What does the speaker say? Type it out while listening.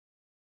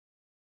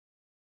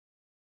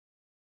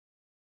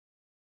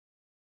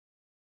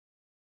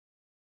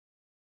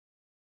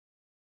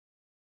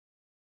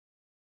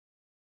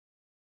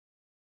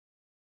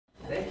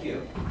Thank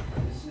you.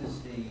 This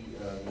is the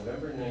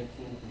November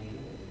 19th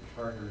meeting of the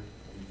Charter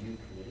Review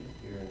Committee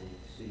here in the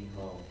City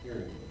Hall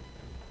hearing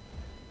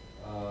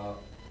room.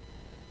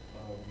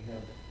 We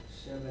have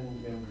 7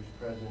 members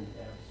present.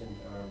 Absent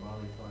are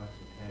Molly Fox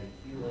and Patty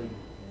Keeling,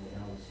 and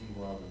Alan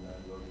Seawald, the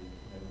non-voting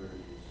member,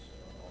 is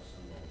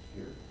also not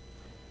here.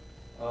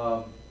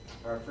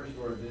 Our first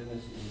order of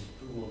business is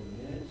approval of the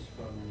minutes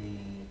from the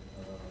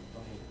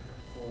public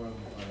forum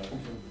on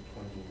October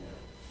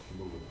 29th.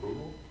 Move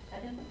approval.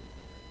 Second.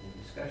 Any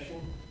discussion?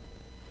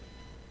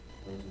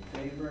 Those in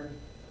favor?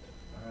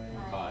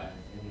 Aye. Aye.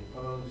 Any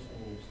opposed?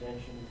 Any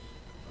abstentions?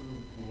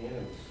 Approved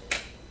unanimously.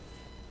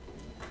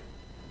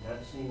 Not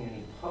seeing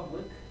any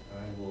public, I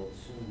will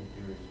assume that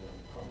there is no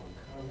public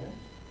comment.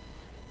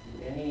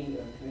 Do any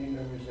committee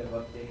members have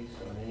updates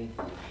on any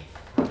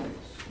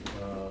topics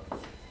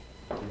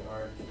that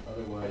aren't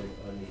otherwise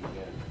on the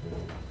agenda?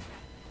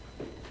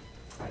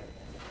 Aye.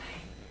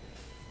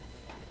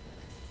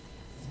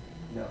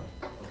 No.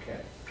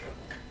 Okay.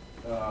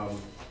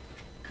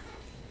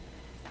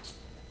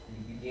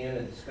 We began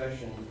a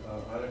discussion on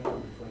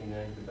October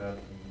 29th about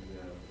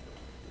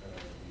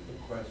the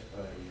request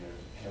by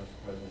Council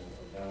President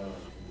O'Donnell to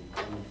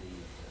include the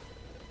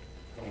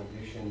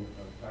prohibition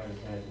of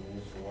privatizing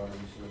municipal water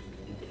resources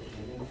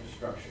and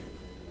infrastructure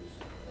that was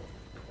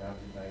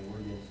adopted by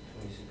ordinance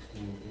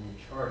 2016 in the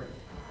charter.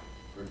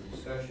 For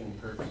discussion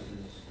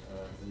purposes,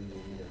 I believe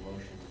we need a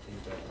motion to take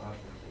that off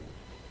the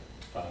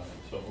table.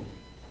 So moved.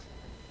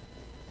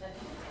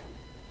 Second.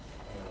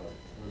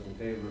 Those in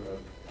favor of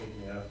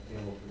taking it off the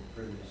table for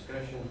further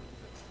discussion?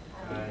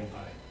 Aye.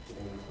 Aye.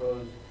 Any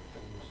opposed?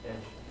 Any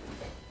abstention?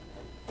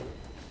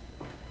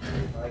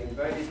 I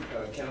invited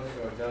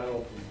Councilor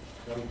O'Donnell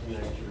to come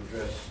tonight to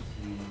address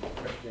the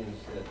questions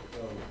that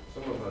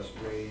some of us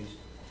raised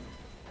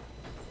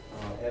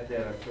at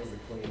that October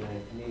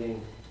 29th meeting.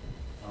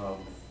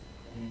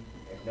 He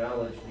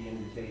acknowledged the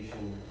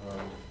invitation,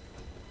 and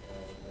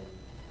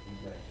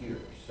he's not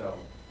here, so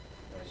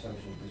my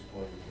assumption at this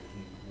point is that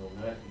he will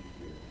not be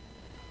here.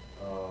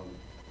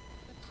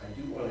 I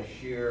do want to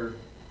share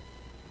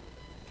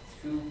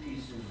 2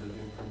 pieces of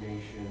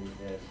information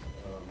that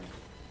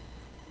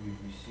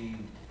we've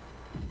received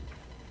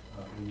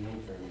in the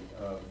interim.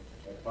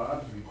 At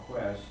Bob's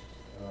request,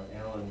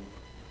 Alan,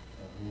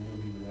 who knew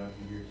he would not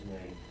be here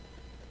tonight,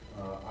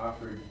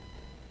 offered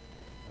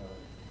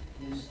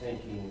his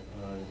thinking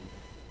on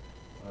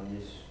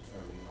this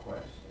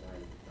request,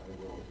 and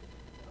I will.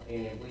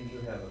 And I believe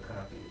you have a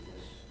copy of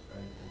this, right,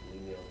 an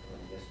email from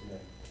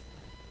yesterday.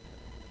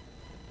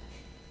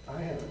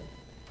 I haven't.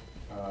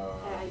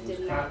 I It did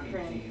was not copied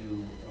print. to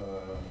you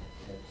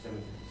at 7:56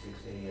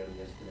 a.m.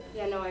 yesterday.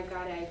 Yeah, no, I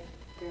got it.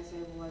 I guess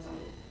I wasn't.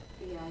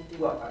 Yeah, I did.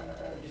 Well,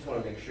 I just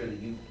want to make sure that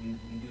you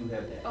do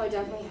have that. Oh, I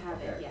definitely have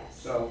it, Okay.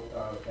 yes. So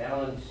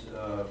Alan's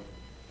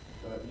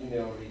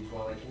email reads,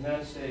 while I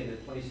cannot say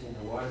that placing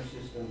the water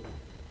system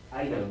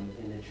item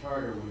in the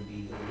charter would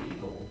be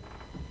illegal,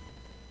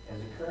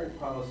 as a current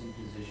policy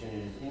position,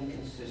 it is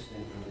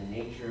inconsistent with the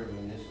nature of a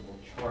municipal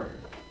charter.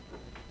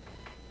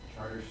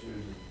 Charter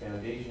serves as a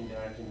foundation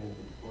document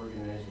that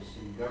organizes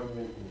city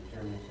government and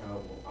determines how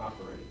it will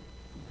operate.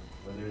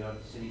 Whether or not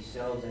the city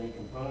sells any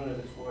component of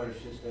its water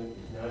system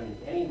is not in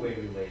any way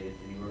related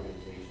to the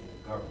organization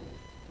of government.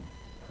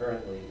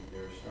 Currently,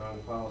 there are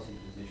strong policy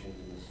positions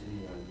in the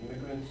city on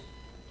immigrants,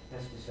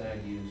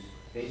 pesticide use,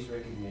 face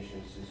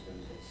recognition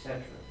systems,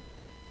 etc.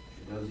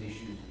 Should those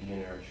issues be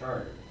in our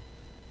charter?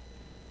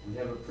 We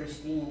have a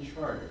pristine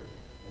charter,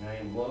 and I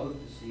am loath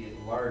to see it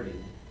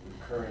larded with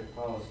current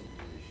policy positions.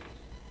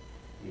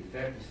 The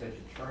effect of such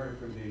a charter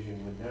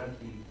provision would not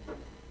be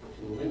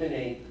to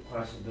eliminate the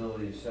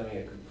possibility of selling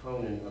a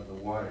component of the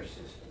water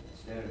system.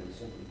 Instead, it would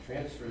simply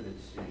transfer the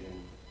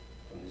decision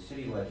from the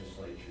city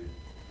legislature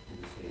to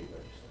the state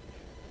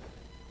legislature.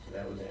 So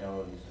that was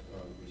Alan's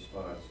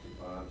response to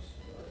Bob's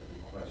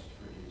request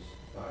for his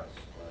thoughts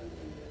on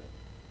the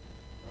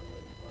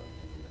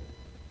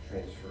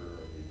transfer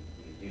or the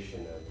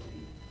addition of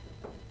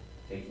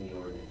taking the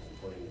ordinance and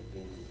putting it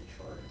into the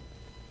charter.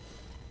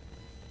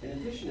 In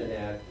addition to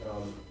that,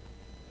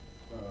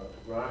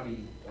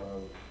 Robbie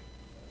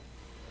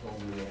told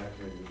me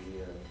after the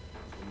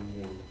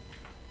meeting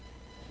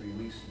 3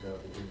 weeks ago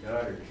that her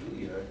daughter,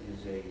 Julia,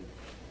 is a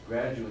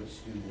graduate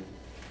student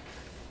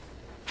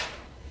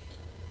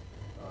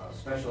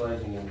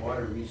specializing in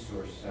water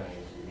resource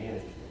science and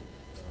management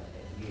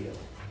at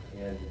Yale.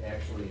 And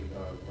actually,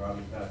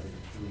 Robbie thought that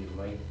Julia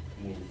might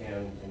be in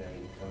town tonight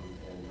and come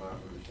and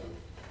offer some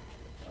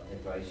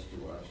advice to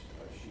us.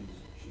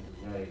 She was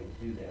not able to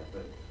do that,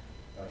 but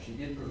she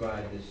did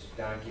provide this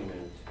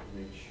document,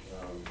 which,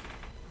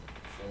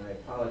 and I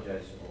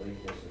apologize for the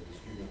lateness of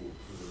distributing it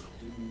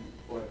to you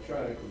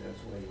electronically.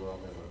 That's why you all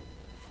have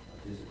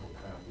a physical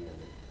copy of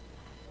it.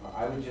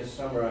 I would just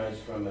summarize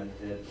from it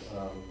that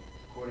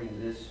according to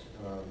this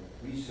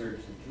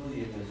research that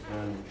Julia has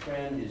done, the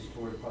trend is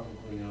toward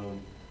publicly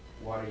owned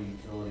water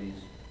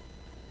utilities.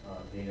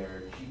 They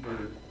are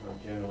cheaper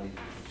generally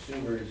for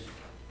consumers,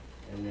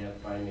 and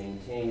that by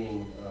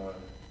maintaining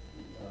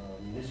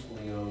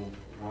municipally owned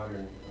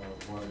water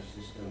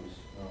systems,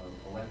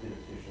 elected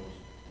officials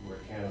who are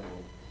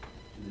accountable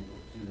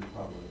to the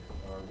public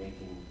are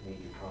making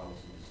major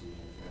policy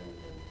decisions rather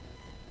than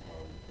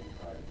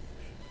private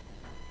officials.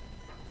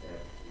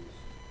 That is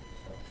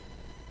tough.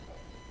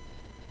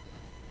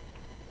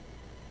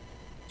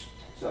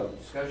 So,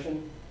 discussion?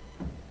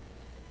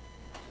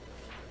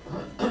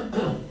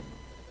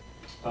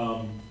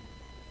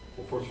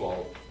 Well, first of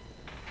all,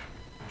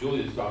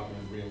 Julia's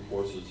document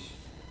reinforces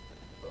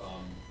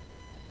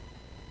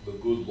the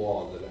good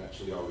law that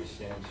actually already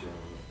stands here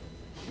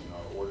in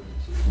our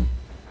ordinances.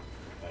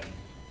 And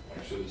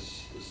actually,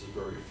 this is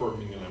very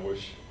affirming, and I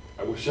wish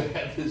I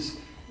had this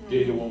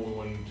data when we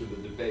went into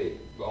the debate,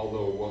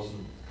 although it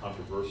wasn't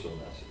controversial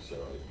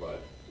necessarily,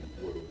 but it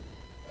would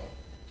have.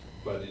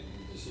 But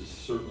this is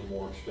certainly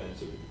more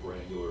expensive and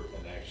granular,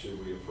 and actually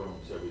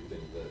reaffirms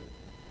everything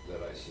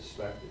that I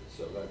suspected.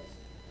 So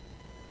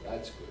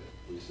that's good.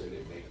 At least they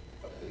didn't make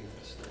a big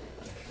mistake.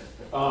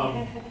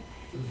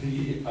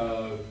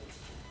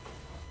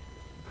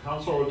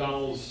 Councilor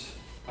O'Donnell's,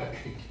 I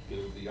think,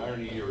 the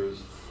irony here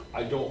is,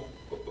 I don't,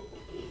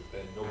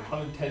 and no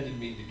pun intended,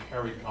 mean to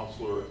carry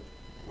Councilor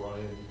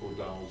Ryan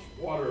O'Donnell's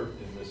water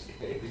in this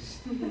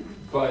case,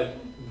 but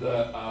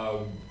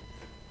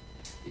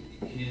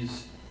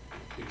his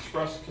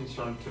expressed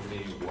concern to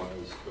me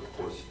was, of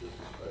course,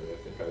 I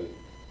think I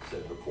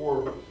said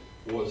before,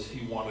 was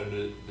he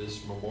wanted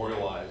this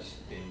memorialized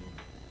in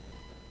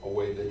a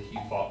way that he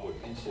thought would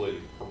insulate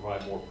it,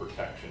 provide more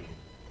protection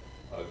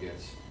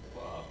against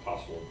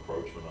possible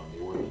encroachment on the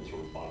ordinance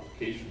or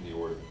modification of the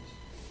ordinance.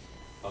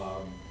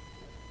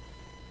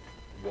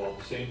 While at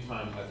the same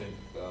time, I think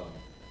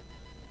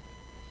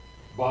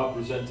Bob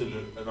presented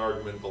an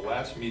argument at the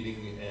last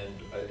meeting, and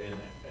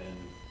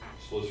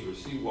Solicitor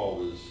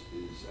Seawald is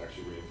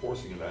actually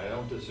reinforcing it. I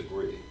don't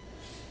disagree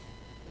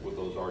with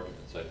those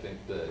arguments. I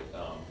think that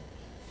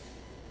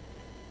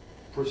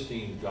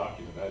pristine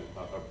document,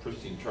 a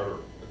pristine charter,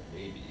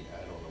 maybe,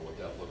 I don't know what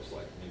that looks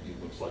like. Maybe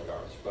it looks like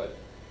ours, but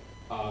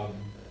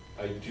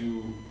I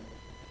do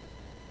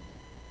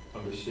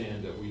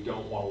understand that we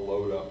don't want to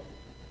load up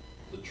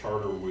the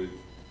charter with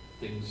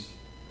things,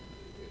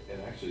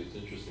 and actually it's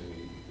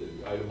interesting,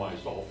 they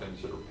itemized all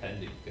things that are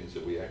pending, things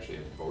that we actually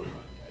haven't voted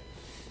on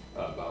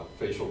yet, about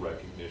facial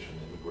recognition,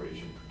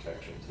 immigration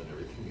protections, and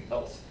everything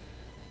else.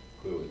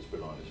 Clearly it's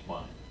been on his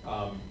mind.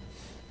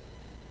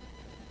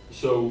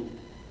 So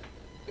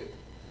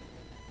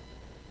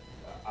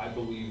I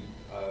believe,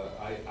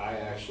 I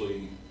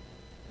actually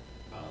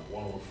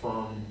want to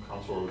affirm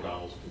Councilor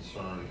O'Donnell's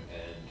concern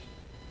and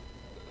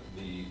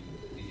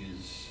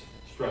his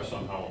stress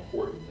on how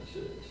important this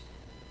is.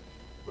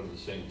 But at the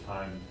same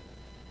time,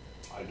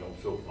 I don't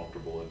feel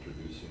comfortable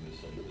introducing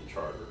this into the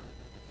charter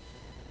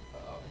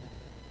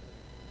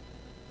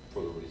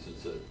for the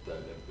reasons that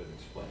have been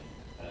explained.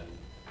 And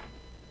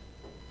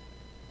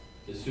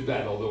it's too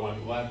bad, although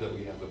I'm glad that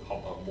we have a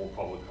more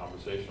public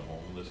conversation.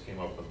 When this came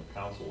up in the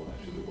council, and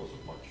actually there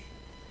wasn't much,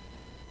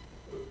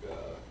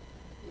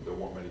 there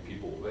weren't many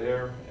people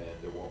there,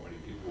 and there weren't many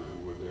people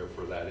who were there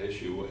for that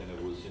issue, and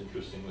it was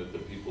interesting that the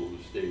people who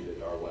stayed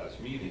at our last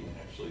meeting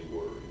actually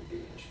were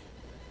engaged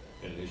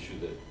in an issue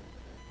that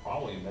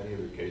probably in many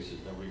other cases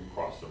never even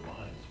crossed their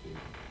minds being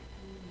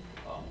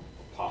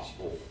a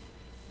possible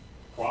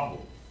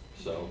problem.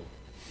 So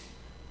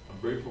I'm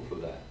grateful for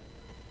that.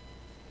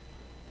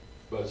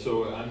 But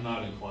so I'm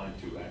not inclined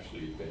to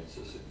actually advance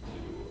this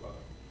into,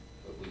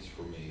 at least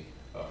for me,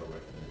 a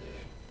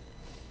recommendation.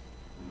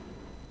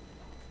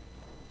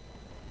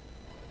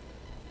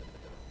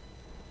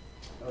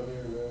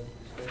 Other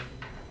discussion?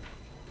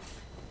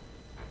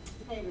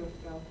 I agree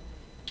with Bill.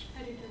 I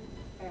do too.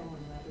 I don't want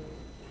to elaborate.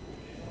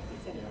 He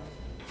said it all.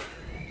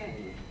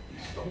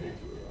 Stumbled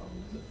through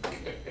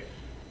it.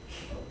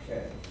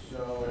 Okay,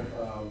 so,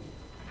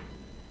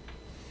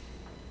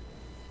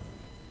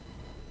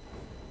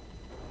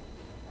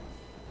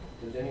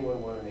 does anyone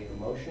want to make a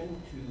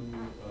motion to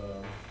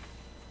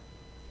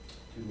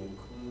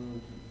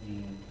include the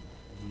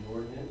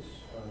ordinance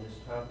on this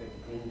topic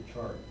in the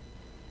chart?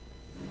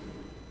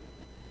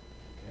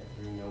 Okay,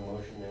 hearing no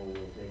motion, then we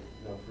will take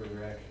no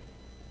further action.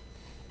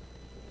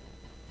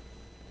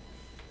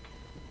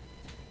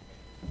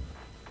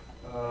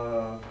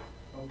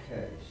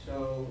 Okay,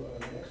 so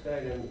the next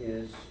item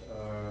is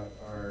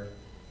our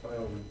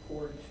final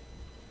report.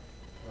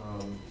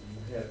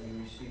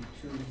 You received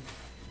two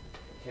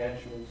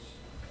attachments,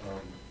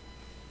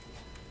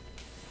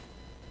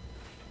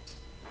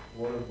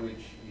 one of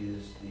which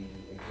is the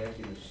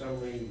executive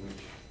summary,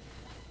 which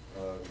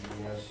you've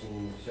now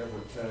seen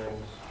several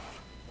times.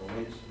 The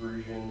latest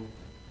version,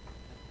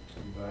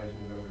 revised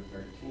November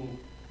 13th,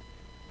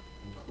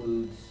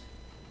 includes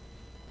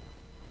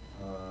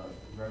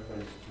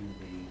reference to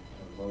the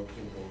vote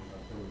taken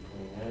October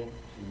 29th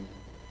to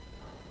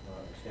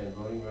extend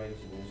voting rights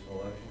in municipal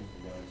elections to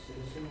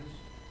non-citizens.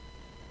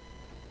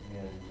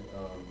 And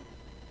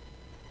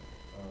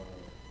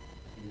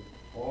it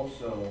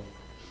also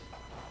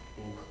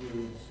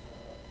includes,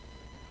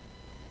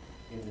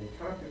 in the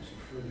topics of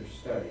further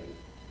study,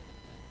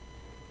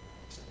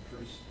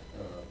 first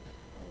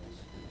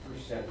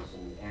sentence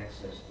in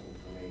access to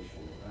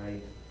information.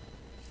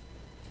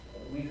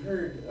 We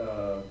heard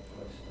a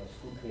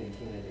school committee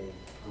candidate,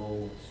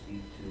 Gold,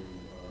 speak to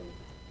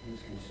his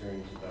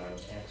concerns about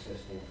access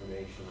to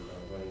information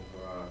about running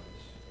for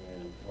office.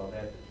 And while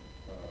that,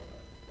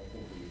 I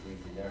think we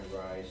agreed, did not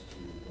rise to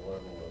the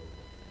level of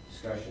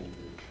discussion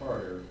for the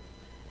charter,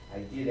 I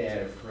did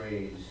add a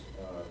phrase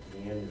to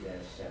the end of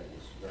that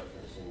sentence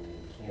referencing the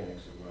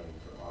mechanics of running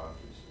for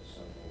office as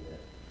something that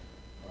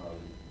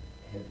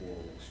had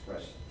been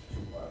expressed to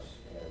us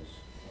as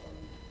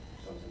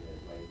something that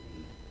might be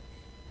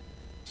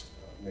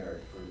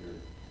merit further,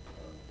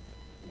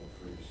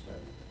 further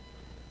study.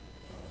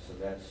 So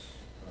that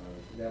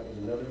was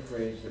another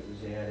phrase that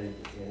was added.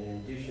 And in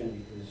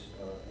addition, because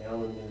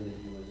Alan knew that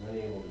he was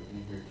unable to be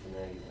here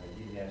tonight, I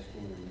did ask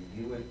him to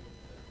review it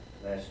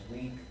last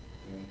week.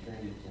 He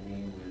returned it to me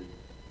with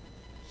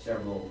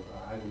several,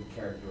 I would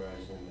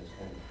characterize them as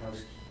kind of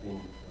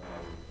housekeeping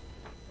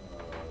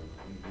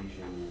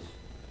revisions,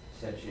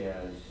 such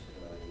as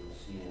you'll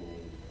see in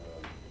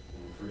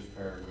the first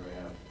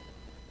paragraph,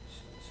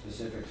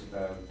 specifics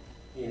about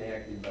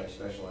enacted by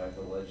special act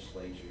of the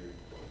legislature,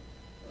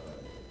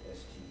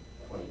 ST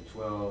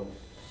 2012,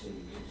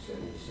 City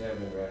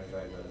 277,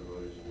 ratified by the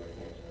voters in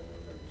Northampton on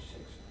November 6,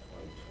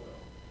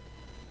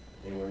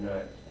 2012. They were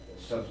not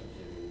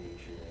substantive in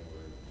nature, they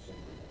were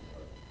simply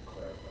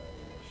clarifying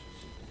the more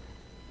specific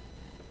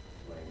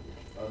language.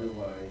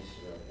 Otherwise,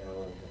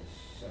 Alan has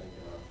signed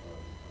off on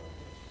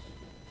this.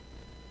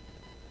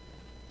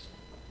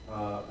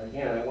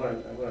 Again, I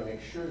want to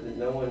make sure that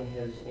no one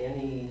has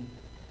any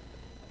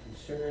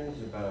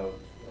concerns about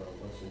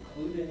what's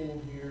included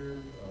in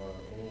here,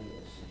 any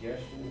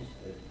suggestions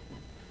that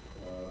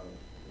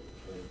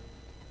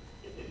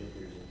if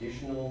there's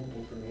additional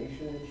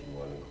information that you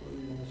want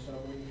included in the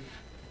summary,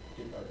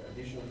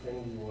 additional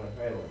things you want to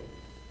highlight.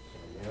 So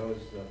now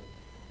is the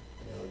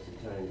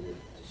time to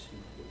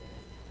speak to that.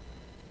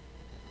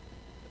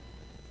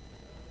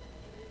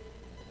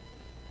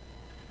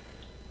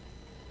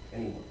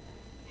 Anyone?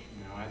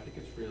 No, I think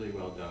it's really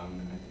well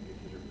done, and I think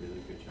it did a really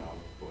good job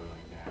of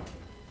boiling down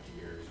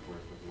years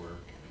worth of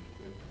work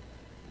into a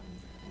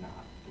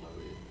not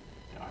loaded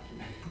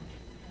document.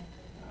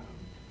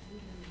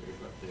 There's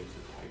a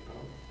typo,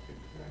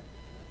 correct?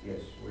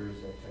 Yes, where is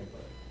that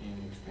typo? In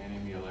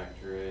expanding the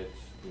electorate,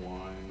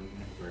 one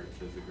where it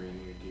says the Green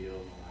New Deal,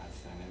 the last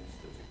sentence,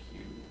 there's a Q.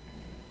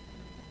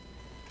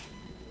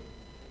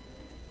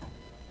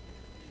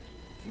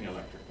 In the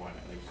electric one,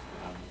 at least.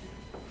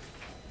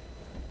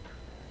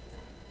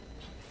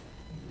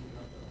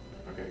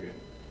 Okay, good.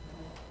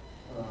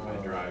 My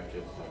drive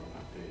just hasn't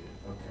updated.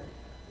 Okay.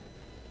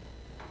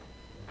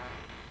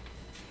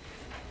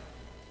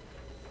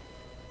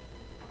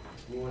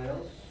 Anyone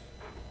else?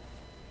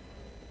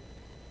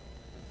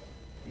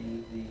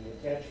 The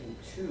attachment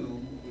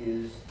 2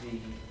 is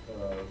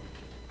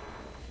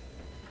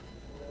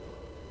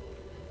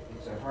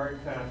it's a hard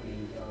copy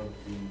of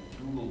the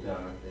Google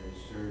Doc that is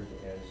served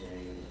as a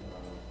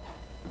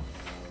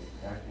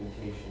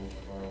documentation of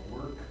our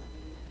work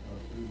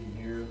through the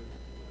year.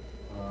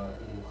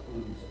 It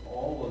includes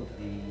all of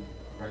the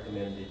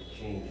recommended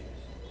changes,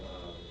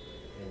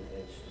 and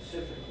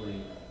specifically,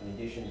 in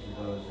addition to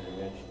those that are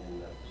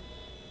mentioned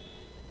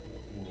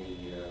in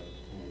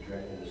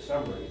the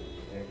summary,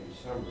 the executive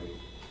summary,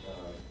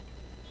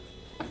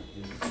 the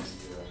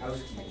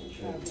housekeeping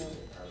changes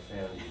are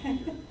found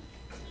here.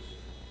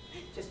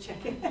 Just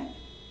checking.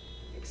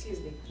 Excuse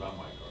me. It's not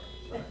my car,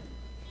 sorry.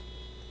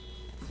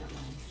 It's not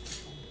mine.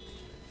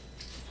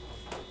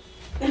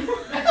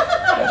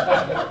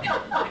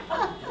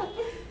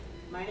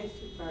 Mine is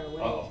too far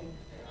away. Uh-oh.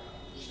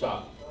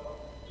 Stop.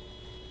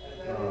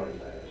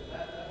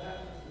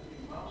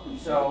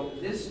 So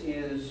this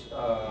is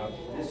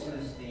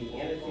the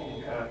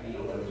annotated copy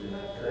of the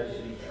current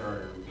city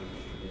charter,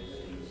 which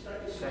is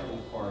the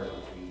second part of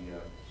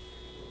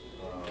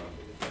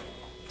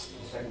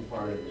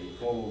the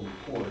formal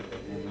report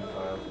that will be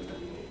filed with the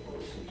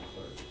city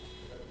clerk.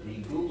 The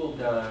Google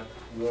Doc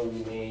will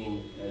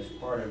remain as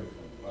part of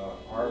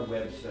our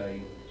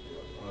website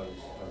on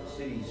the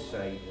city's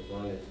site as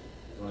long as it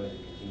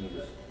continues,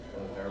 as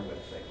long as our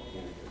website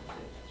continues to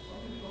exist.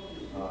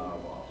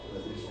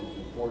 But this is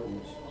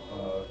important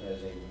as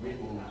a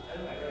written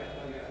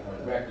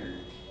record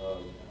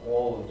of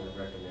all of the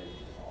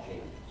recommended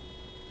changes.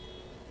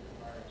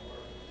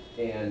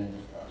 And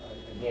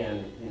again,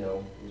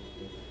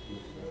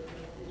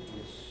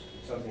 it's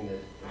something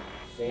that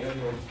Sam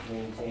has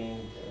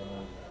maintained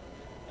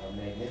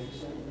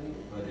magnificently,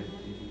 but if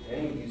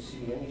any of you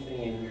see anything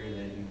in here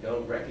that you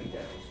don't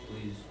recognize,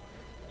 please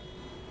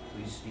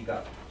speak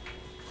up.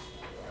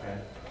 Okay?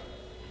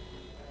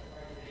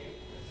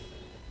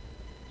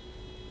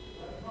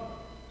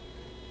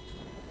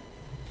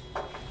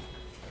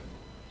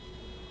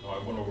 No, I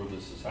went over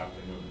this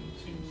afternoon, and it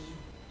seems,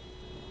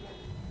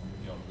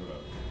 I'm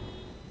gonna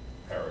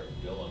parrot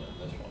Dylan in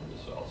this one.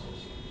 This also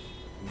seems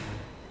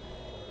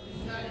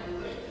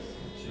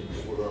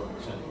what our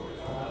intent was.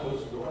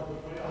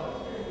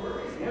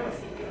 Yeah.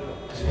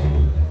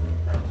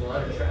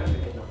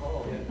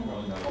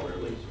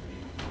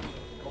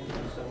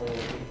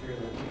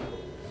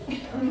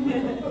 in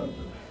the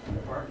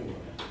parking lot.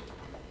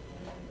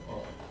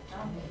 Oh,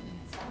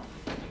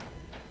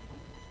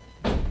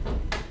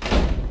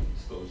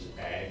 it's those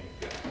ag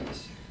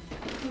guys.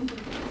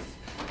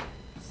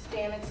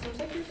 Stan, it seems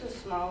like there's a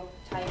small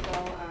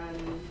typo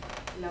on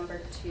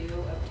number 2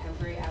 of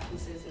temporary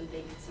absences and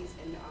vacancies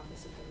in the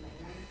office of the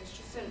mayor. It's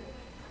just an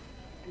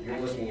You're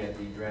looking at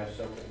the draft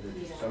summary, the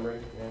Yeah. summary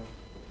now?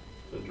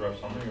 The draft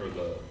summary or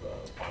the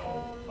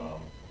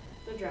final,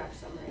 the draft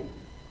summary.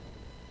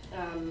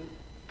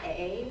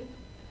 A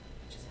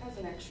just has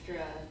an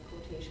extra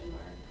quotation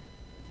mark,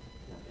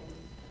 nothing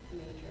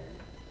major.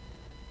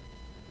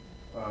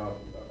 All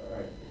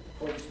right,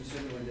 point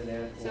specifically to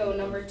that. So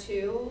number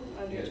 2,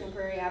 under Yes.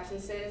 temporary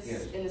absences,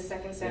 Yes. in the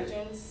second Yes.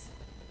 sentence,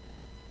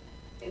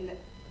 in the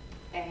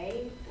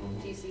A,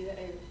 Mhm. do you see that,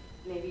 or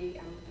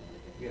maybe,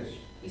 Yes.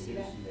 You see do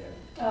that?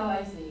 Oh,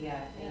 I see,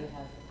 yeah, Yeah. it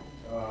has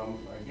the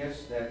I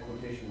guess that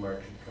quotation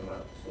mark should come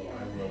out, so Yeah. I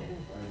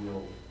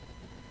will,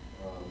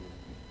 I'll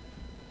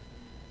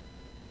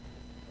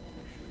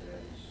make sure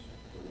that is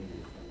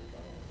deleted from the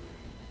final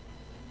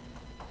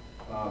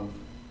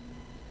version.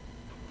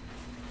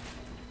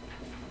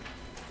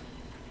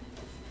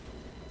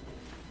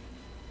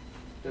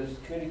 Does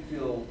the committee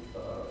feel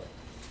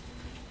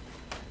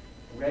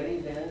ready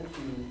then to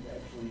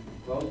actually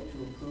vote to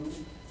approve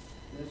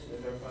this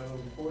as our final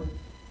report?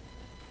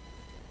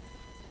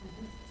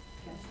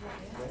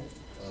 Okay.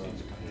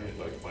 seems kind of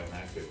like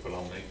climactic, but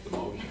I'll make the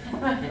motion.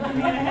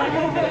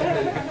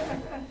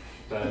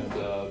 That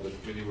the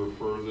committee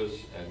refer this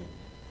and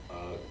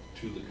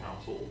to the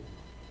council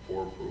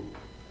for approval.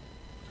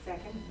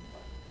 second.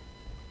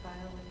 File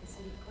with the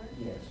city clerk.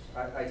 Yes,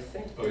 I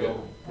think. Oh, yeah,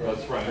 though,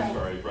 that's right, I'm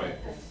sorry, right.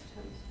 That's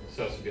This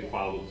has to get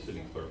filed with the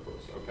city clerk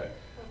first, okay.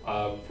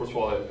 First of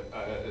all,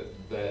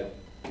 that,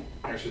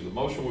 actually, the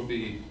motion would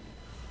be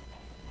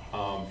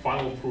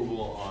final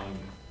approval on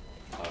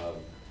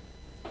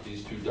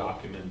these 2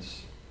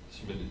 documents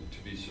submitted, to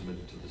be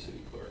submitted to the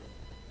city clerk.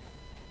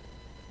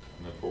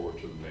 And then forward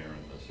to the mayor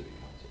and the city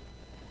council.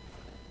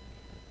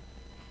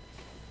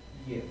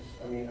 Yes,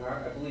 I mean,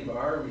 I believe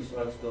our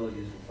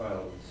responsibility is to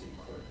file with the city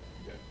clerk.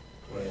 Yeah.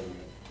 And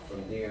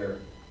from there,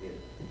 it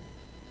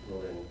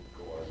will then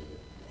go on to the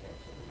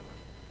council.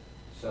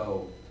 So,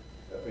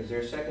 is there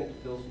a second to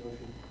Bill's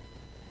motion?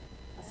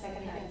 a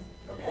second item.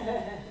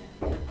 Okay.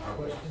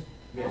 Question?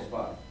 Yes,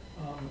 Bob?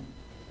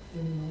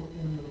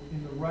 In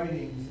the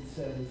writings, it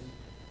says,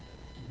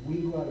 we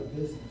go out of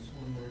business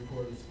when the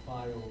report is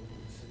filed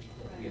with the city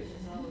clerk. Yes.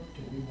 Do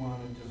we want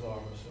to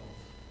dissolve ourselves?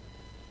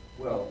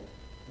 Well,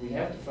 we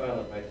have to file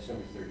it by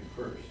December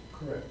 31st.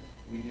 Correct.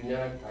 We do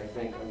not, I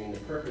think, I mean, the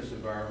purpose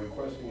of our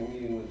requesting a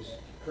meeting with the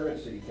current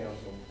city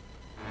council,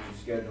 which is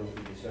scheduled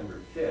for December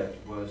 5th,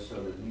 was so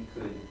that we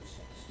could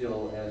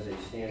still, as a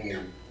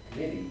standing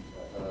committee,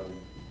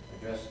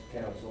 address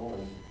council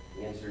and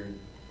answer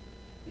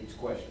its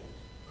questions.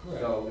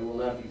 Correct. So it will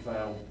not be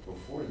filed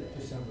before that.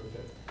 December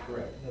 5th.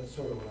 Correct. That's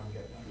sort of what I'm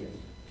getting at. Yes.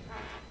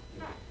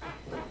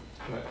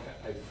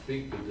 I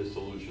think the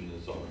dissolution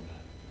is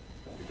automatic,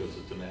 because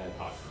it's an ad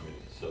hoc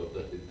committee, so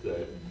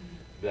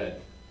that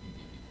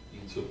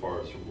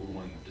insofar as we're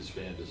going to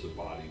disband as a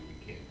body, we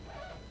can't.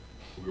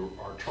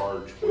 Our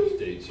charge was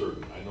date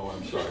certain. I know,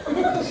 I'm sorry.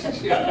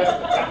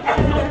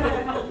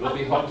 There'll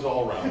be hugs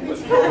all around.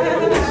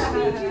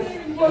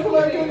 What am I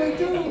gonna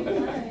do?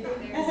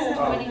 There's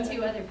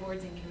 22 other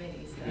boards and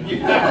committees.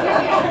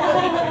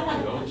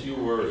 Don't you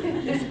worry.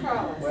 Just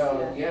call us.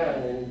 Well, yeah,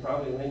 and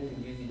probably Lynn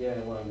could use you down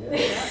along there.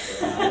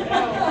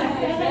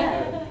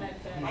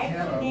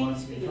 Hannah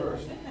wants me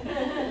first.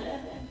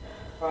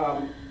 Um,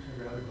 I'd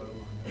rather go to one.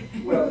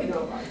 Well, no,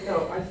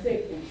 I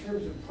think in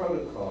terms of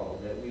protocol,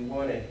 that we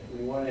want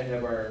to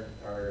have our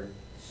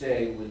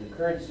say with the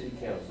current city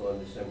council on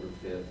December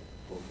 5th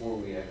before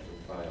we actually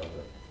file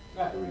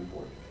the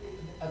report.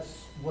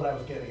 That's what I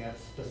was getting at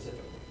specifically.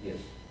 Yes.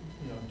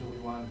 You know, do we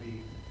want to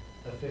be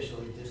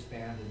officially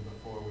disbanded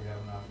before we have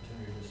an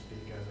opportunity to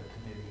speak as a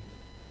committee?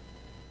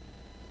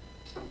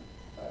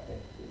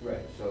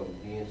 Right, so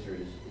the answer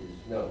is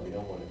no, we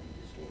don't want to be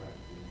disbanded.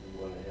 We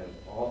want to have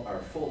all, our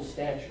full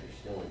stature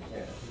still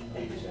intact on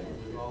December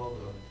With 5th. all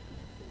the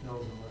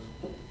no's and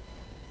whistles.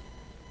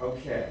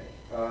 Okay.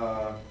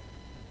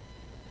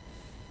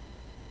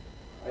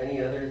 Any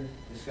other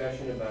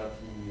discussion about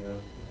the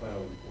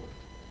final report?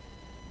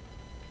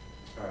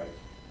 All right.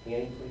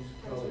 Annie, please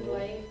call the Councilman roll.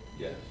 White,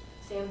 Yes.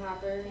 Sam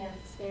Hopper. Yes.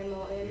 Stan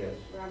Moulton. Yes.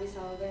 Robbie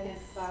Sullivan. Yes.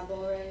 Bob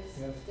Boris.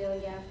 Yes.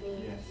 Dylan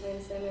Gaffney. Yes.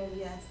 Lynn Simmons.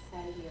 Yes.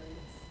 Patty Healy.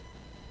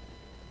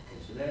 Okay,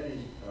 so that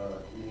is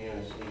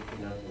unanimous,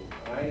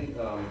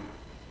 8-0.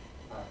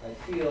 I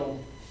feel,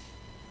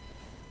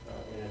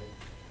 and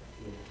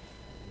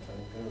if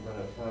I'm going to run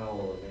afoul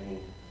of any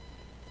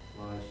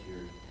laws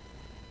here,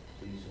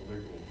 please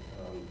alert me.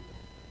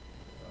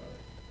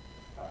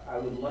 I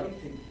would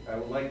like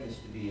this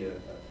to be a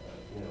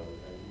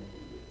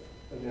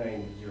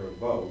 9-0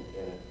 vote,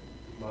 and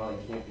Molly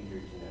can't be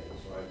here tonight,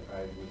 so I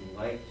would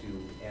like to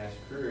ask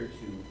her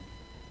to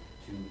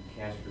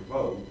cast her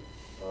vote,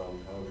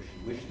 however she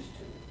wishes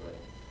to, but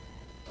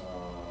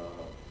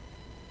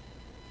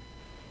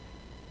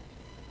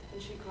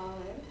Can she call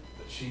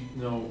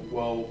in? No,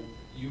 well,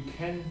 you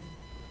can,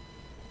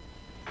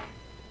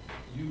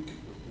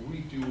 we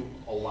do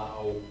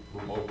allow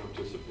remote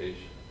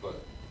participation,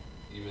 but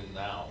even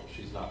now,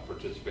 she's not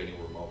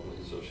participating remotely,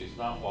 so she's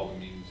not while the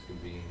meeting's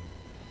convened,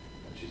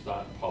 and she's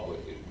not in public.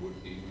 It would,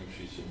 even if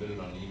she submitted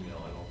on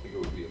email, I don't think it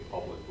would be a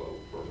public vote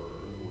for her,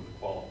 it would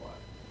qualify.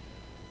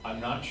 I'm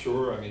not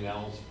sure, I mean,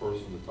 Alan's the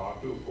person to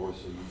talk to, of course,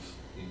 he's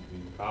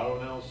incommunicado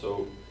now,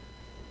 so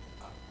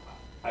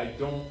I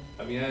don't,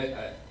 I mean,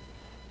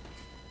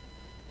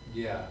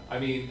 yeah, I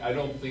mean, I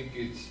don't think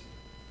it's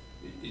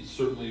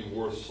certainly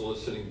worth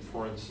soliciting.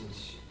 For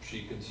instance,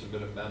 she can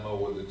submit a memo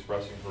with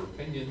expressing her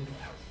opinion.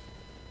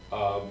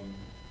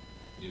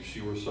 If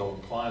she were so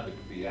inclined, it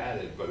could be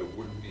added, but it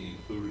wouldn't be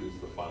included as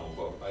the final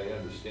vote. I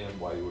understand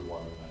why you would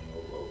want a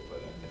 9-0 vote, but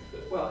I think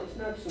that. Well, it's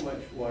not so much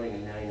wanting a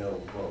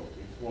 9-0 vote,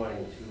 it's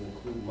wanting to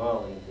include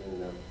Molly in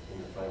the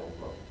final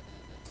vote.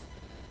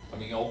 I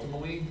mean,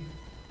 ultimately,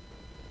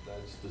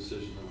 that's the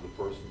decision of the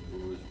person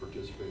who is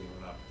participating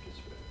or not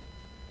participating.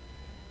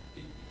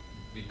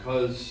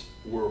 Because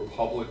we're a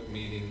public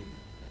meeting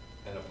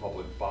and a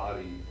public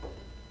body,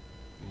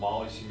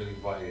 Molly submitting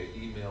via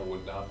email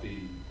would not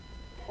be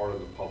part of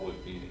the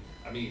public meeting.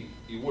 I mean,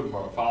 you wouldn't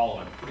run afoul,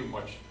 and I pretty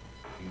much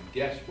can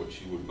guess what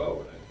she would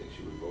vote. I think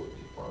she would vote in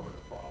the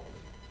affirmative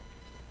probably.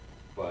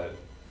 But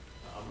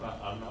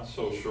I'm not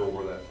so sure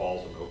where that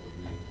falls in open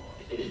meeting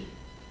laws.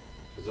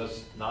 Because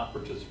that's not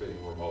participating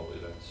remotely,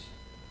 that's,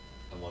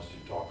 unless you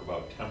talk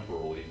about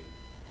temporally,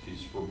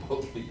 she's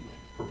remotely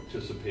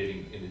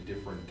participating in a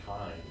different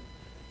time,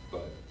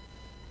 but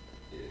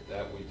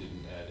that we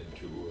didn't add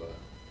into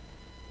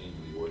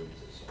the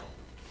ordinances, so.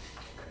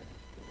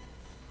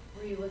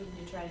 Were you looking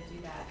to try to do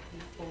that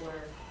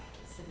before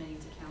submitting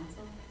to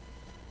council?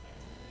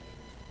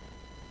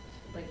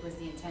 Like, was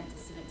the intent to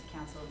submit to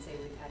council and say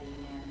we've had a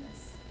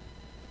unanimous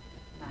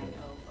 9-0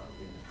 vote?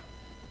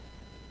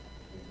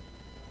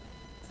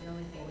 So the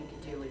only thing we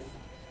could do is,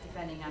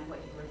 depending on what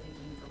you were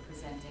thinking for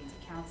presenting to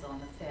council on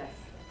the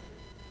 5th,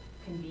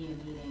 convene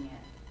a meeting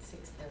at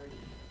 6:30.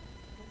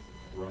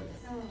 Right.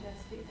 No,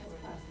 that's past the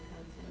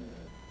council.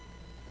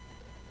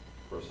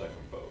 For a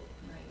second vote.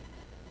 Right.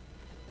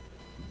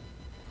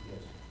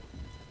 Yes.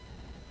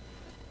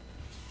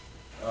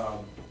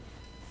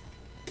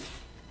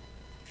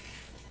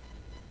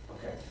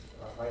 Okay,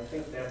 I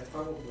think that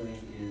probably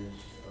is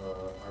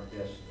our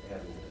best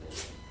avenue.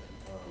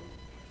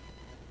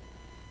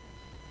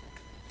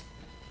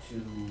 To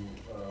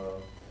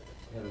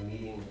have a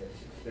meeting at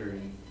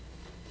 6:30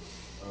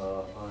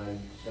 on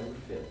December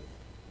 5th.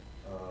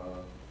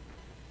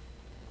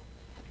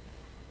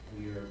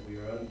 We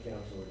are on the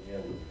council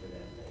agenda for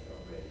that night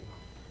already.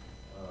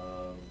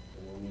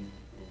 And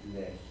we'll do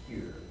that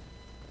here.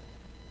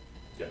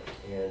 Yeah.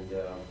 And,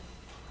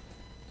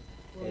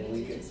 We'll and need we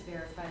to can, just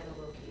verify the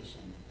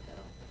location,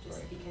 though, just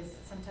Right. because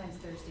sometimes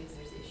Thursdays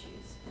there's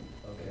issues.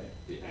 okay.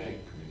 The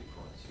Ag Committee,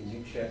 for Can you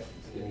instance. check,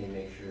 can you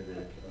make sure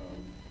that,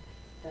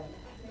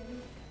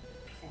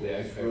 The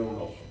Ag this room,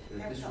 Agricultural.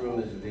 that this room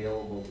is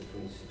available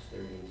between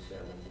 6:30 and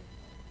 7?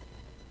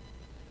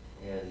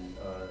 And,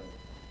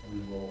 we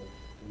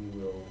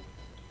will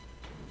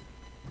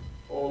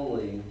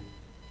only,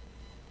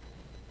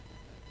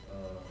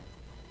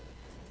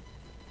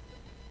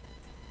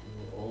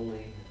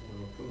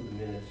 we'll approve the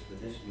minutes for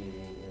this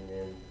meeting and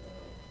then,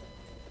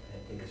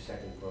 take a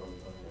second vote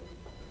on them.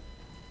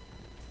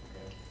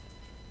 Okay?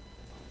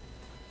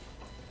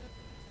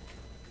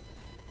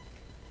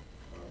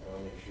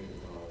 I'll make sure that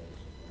Molly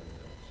is aware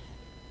of this.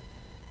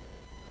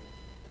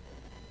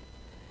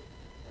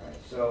 All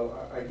right, so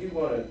I do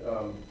want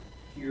to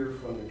hear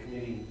from the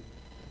committee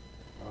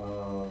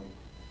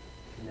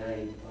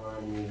tonight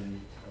on the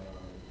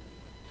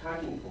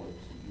talking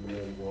points that you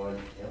really want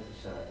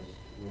emphasized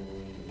when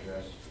we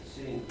address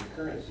the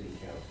current city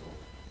council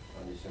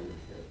on December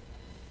 5th.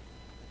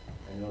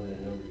 I know that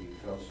a number of you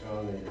felt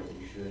strongly that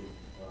we should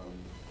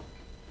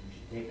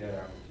take that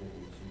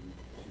opportunity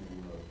to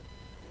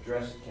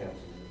address the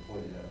council as it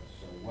pointed out.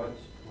 So what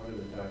are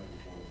the talking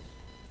points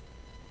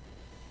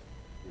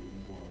that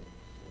you want to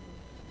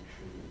make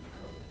sure that we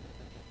cover?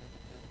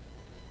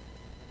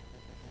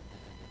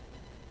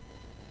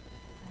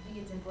 I think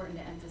it's important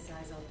to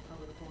emphasize all the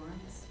public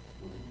forums,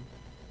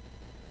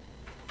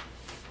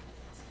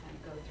 just kind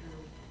of go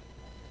through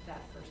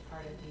that first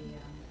part of the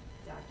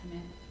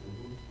document.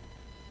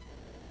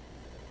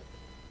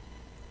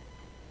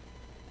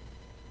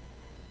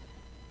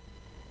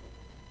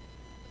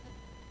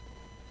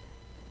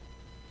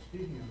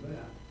 Speaking of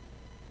that,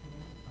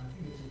 I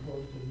think it's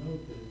important to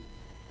note that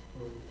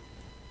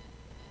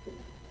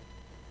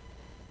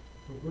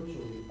for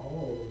virtually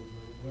all of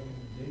the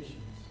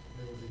recommendations,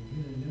 there was a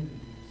unanimity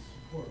of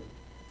support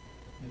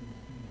in the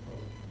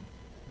public hearings.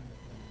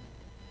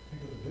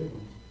 Think of the big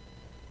ones.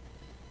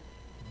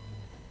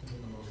 And then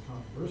the most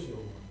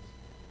controversial ones,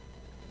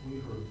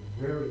 we heard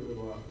very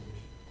little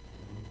opposition,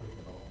 if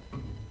at all. I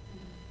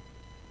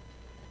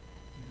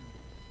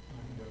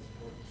think that's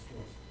important to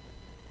stress.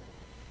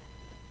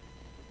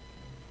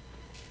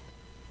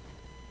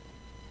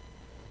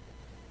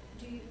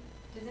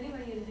 Does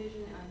anybody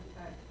envision,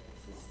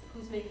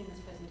 who's making this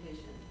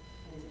presentation?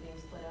 And is it being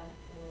split up,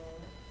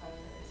 or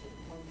is it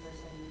one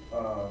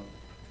person?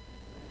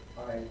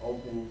 I'm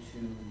open to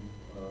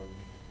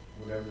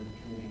whatever the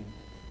committee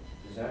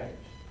desires.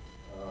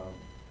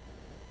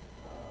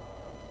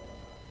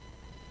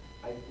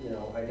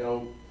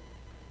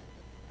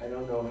 I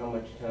don't know how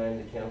much time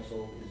the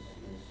council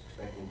is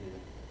expecting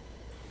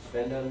to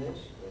spend on this,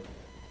 but.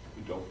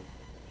 We don't,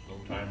 there's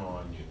no timer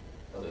on you.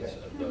 Okay.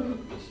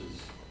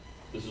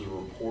 This is a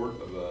report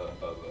of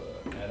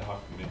an ad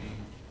hoc committee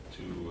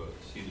to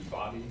a seated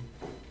body.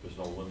 There's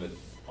no limit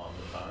on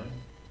the time.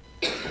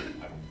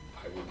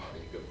 I would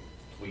make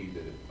a plea that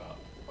it not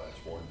last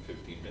more than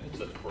 15 minutes.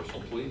 That's a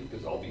personal plea,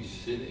 because I'll be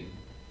sitting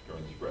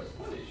during this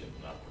presentation,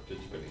 not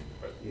participating in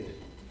the presentation.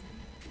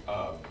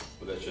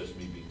 But that's just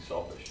me being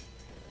selfish.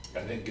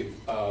 I think if,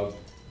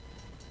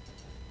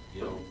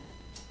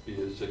 be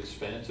as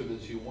expansive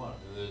as you want,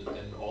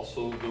 and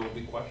also there will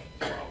be questions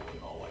probably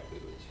in all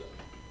likelihood, so.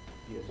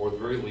 Yes. Or at the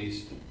very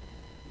least,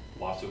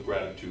 lots of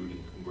gratitude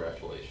and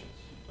congratulations,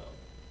 so.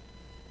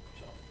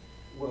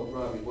 Well,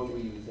 Robbie, what were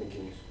you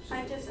thinking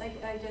I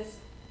specifically? just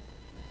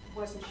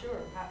wasn't sure.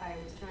 I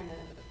was trying to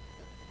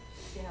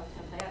see how it's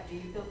gonna play out. Do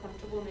you feel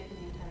comfortable making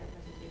the entire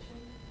presentation?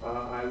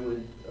 I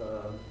would,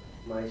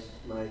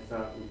 my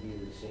thought would be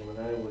the same, and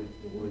I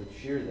would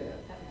share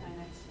that. That would be my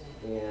next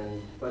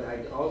thing. But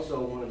I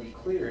also want to be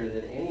clear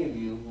that any of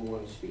you who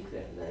want to speak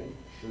that night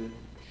should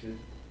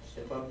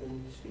step up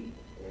and speak.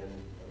 And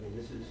I mean,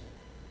 this is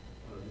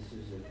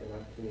an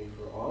opportunity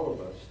for all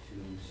of us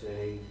to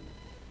say,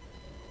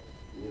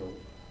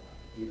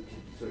 to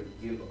sort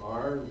of give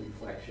our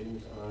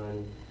reflections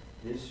on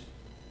this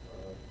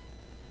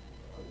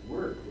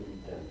work that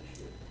we've done this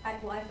year. I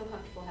feel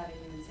comfortable having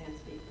you and Sam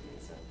speak for me,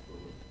 so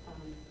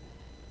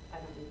I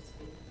don't need to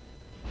speak.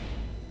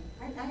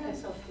 I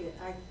also feel,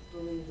 I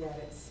believe that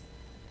it's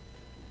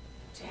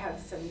to have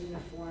some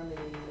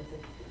uniformity with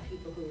the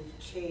people who've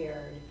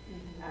chaired,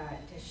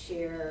 to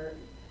share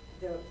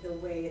the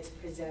way it's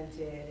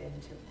presented, and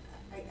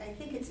I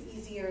think it's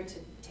easier to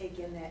take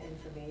in that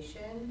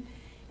information,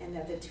 and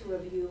that the two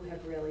of you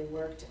have really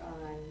worked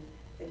on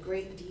the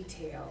great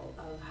detail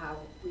of how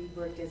we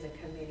worked as a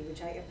committee,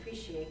 which I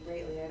appreciate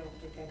greatly. I don't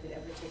think I could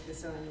ever take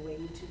this on the way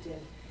you two did.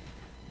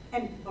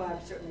 And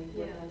Bob certainly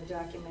worked on the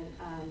document.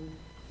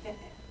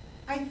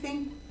 I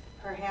think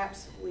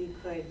perhaps we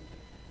could,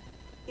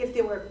 if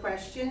there were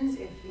questions,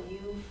 if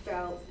you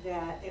felt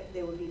that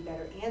they would be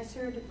better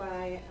answered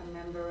by a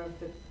member of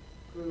the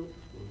group,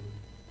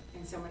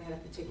 and someone had a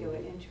particular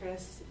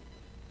interest,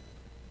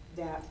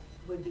 that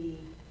would be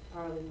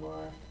probably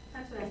more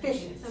That's what I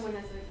efficient. think. Someone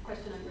has a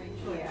question on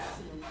great choice. Yeah.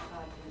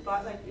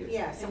 But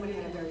But someone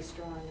had a very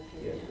strong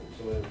Yes, opinion.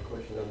 someone has a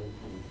question on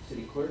the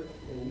city clerk,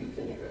 and you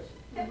can address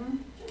it. Mhm.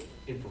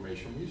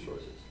 Information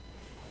resources.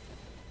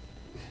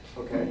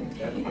 Okay,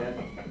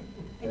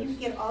 And you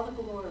get all the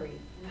glory.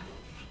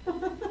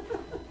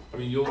 I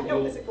mean, you'll I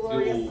know, is it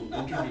glorious?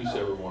 introduce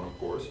everyone, of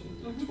course,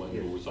 and explain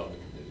who Yes. was on the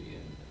committee,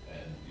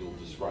 and you'll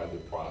describe the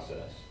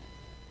process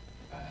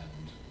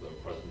and the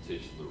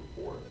presentation of the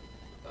report,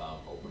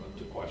 open up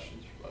to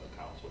questions by the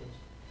counselors.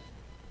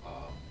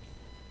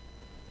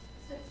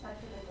 Is it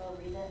expected to go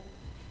read it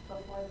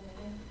before the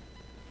meeting?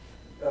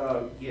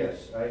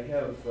 Yes, I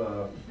have,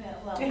 Yeah,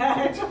 well.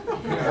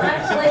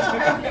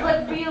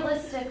 Like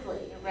realistically,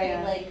 right,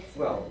 Yeah. like.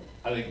 well,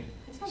 I think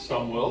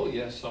some will,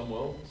 yes, some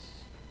will,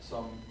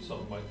 some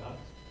might not,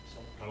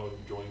 some kind of like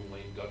enjoying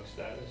lame duck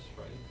status,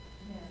 right?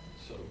 Yeah.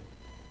 So,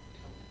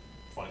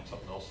 find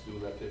something else to do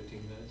with that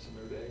 15 minutes in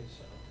their day,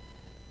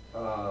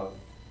 so.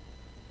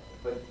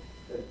 but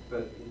it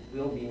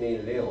will be made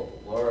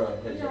available. Laura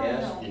has No,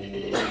 asked no.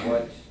 me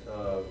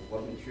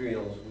what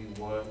materials we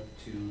want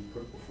to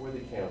put before the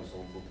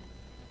council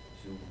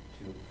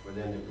for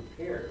them to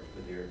prepare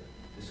for their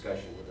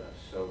discussion with us.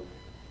 So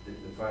the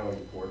final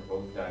report,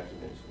 both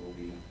documents will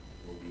be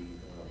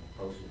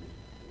posted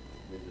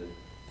with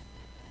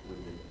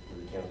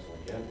the council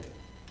agenda.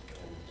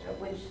 And that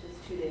Which was-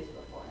 is 2 days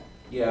before.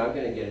 Yeah, I'm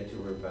gonna get it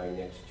to her by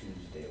next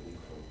Tuesday, a week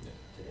from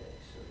today,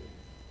 so.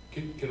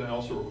 Can I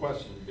also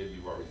request, and maybe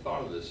you've already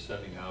thought of this,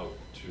 sending out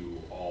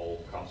to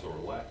all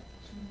councilor-elects,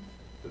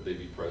 that they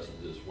be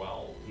present as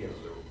well? Yes.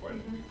 Because they're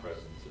required to be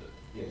present,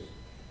 Yes,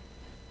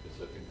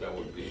 because I think that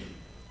would be,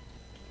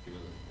 given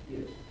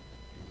yes.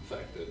 the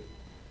fact that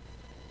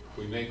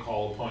we may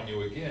call upon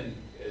you again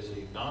as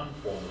a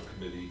non-formal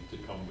committee to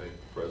come make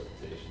a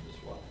presentation as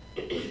well.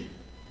 That's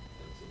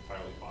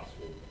entirely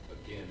possible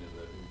again in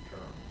the new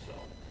term, so.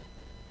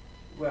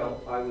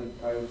 Well, I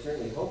would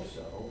certainly hope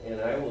so, and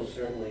I will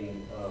certainly,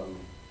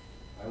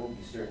 I will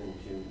be certain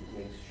to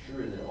make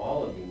sure that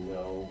all of you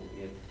know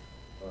if,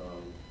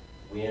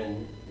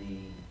 when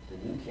the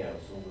new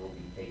council will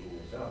be taking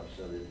this up,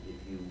 so that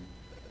if you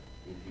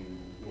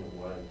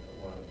want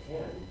to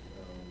attend,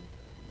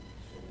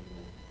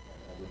 certainly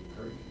I would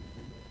encourage you to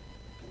do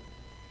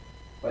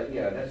that. But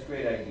yeah, that's a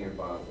great idea,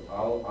 Bob.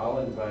 I'll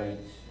invite,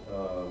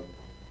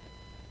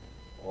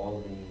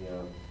 all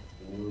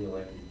the newly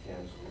elected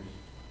councilors.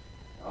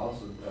 I'll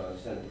also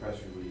sent a press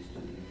release to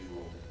the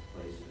usual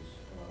places,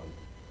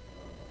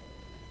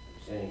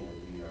 saying that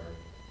we are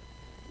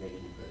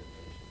making presentations.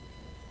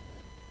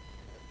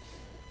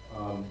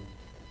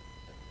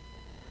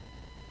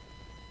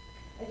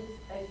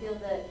 I feel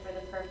that for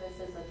the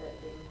purposes of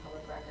it being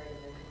public record and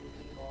there could be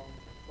people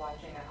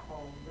watching at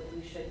home, that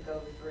we should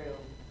go through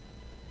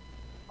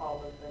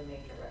all of the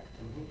major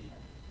recommendations,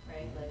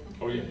 right? Like,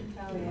 Oh, yeah.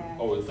 Oh, yeah.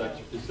 Oh, is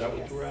that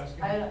what you were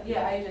asking? I don't,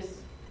 yeah, I just,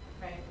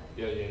 right? like,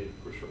 Yeah,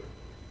 for sure.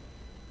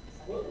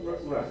 Well, something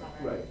just right,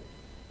 summary. right,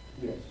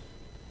 yes.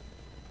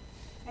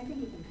 I think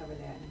you can cover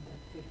that in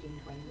the 15,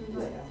 20 Mhm.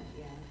 minutes, so,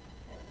 yeah.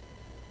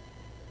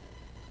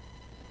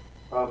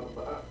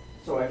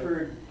 So I've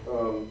heard,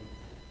 we'll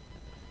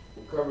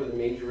cover the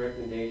major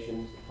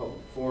recommendations, the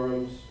public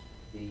forums,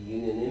 the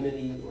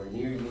unanimity or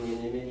near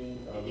unanimity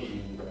of the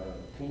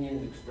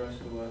opinions expressed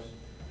to us.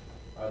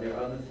 Are there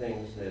other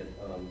things that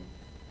the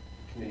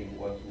committee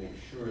wants to make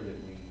sure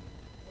that we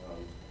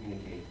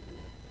communicate to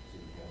the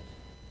city council?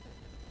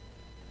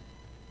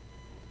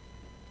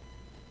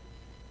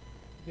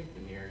 I think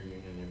the near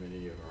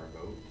unanimity of our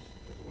votes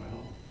as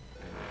well.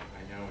 And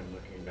I know in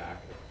looking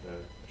back at the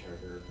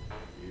charter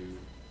review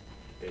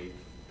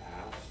debates in the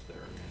past,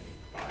 there are many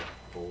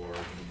 5-4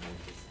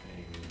 contentious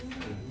things.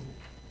 And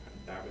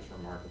that was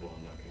remarkable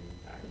in looking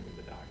back through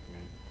the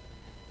document.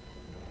 I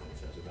don't know what it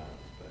says about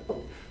us, but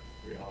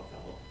we all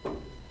fell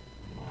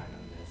in line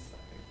on this.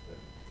 I think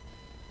that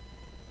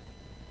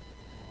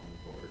on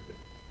board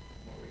with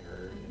what we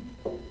heard and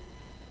came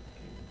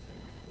to the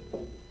same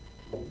conclusion.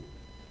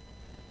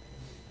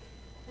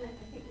 And I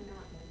think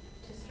not,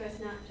 to stress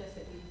not just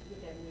that we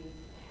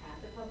had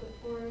the public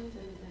forums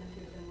and a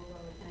few of them were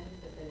well attended,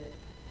 but that it,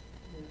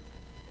 you know,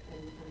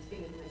 and I'm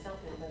speaking for myself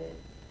now, but it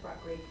brought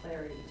great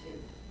clarity to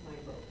my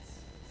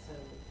votes. So,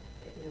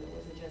 it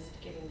wasn't just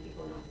giving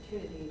people an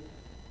opportunity to be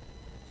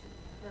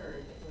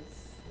heard, it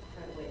was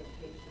incredibly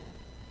educational.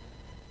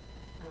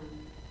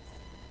 And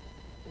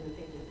I'm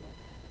thinking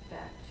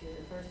back to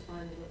the first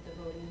one with the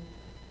voting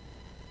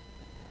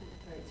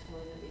rights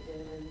one that we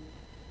did in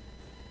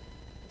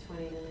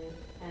 29,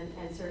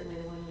 and certainly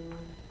the one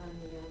on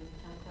the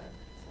town clerk,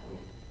 so.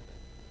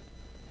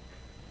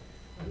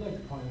 I'd like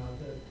to point out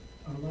that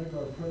unlike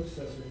our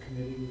predecessor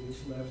committee,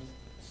 which left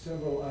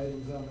several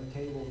items on the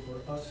table for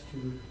us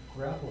to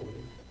grapple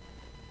with,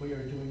 we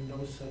are doing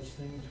no such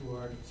thing to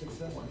our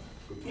successors.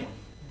 Good point.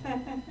 I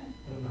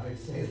don't know how you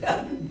say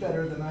that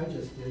better than I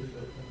just did,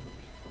 but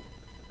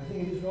I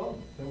think it is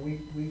relevant that we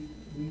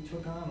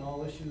took on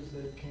all issues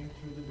that came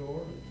through the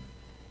door and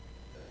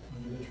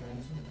under the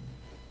transom.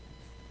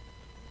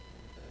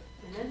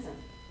 And then some.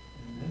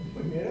 And then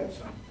we made up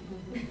some.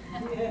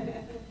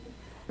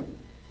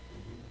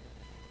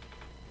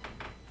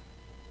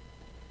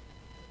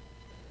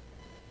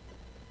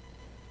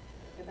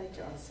 I'd like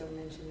to also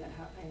mention that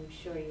how, I'm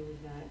sure you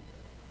would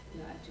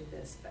not do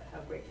this, but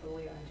how grateful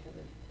we are to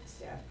the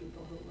staff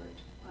people who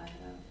worked on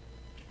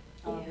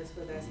all of this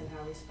with us and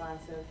how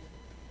responsive,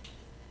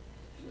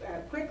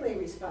 quickly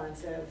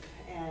responsive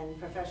and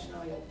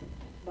professionally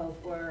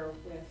both were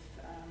with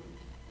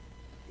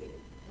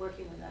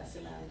working with us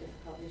around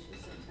difficult issues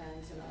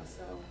sometimes, and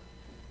also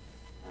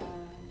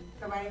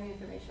providing the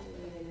information we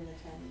needed in a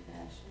timely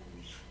fashion.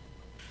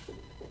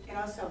 And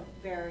also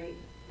very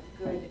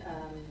good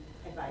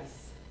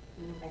advice,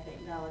 I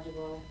think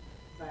knowledgeable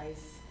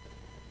advice.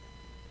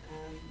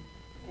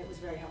 It was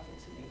very helpful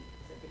to me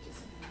as a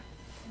participant.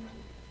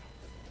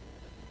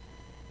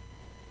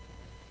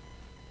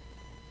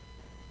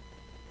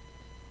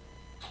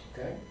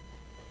 Okay,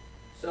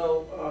 so,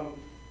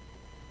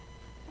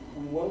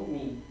 we won't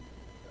meet,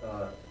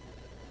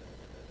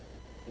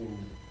 in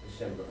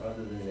December,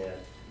 other than that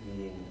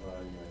meeting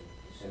on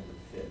December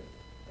 5th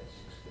at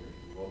 6:30.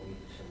 We won't meet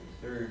December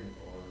 3rd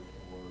or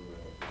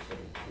the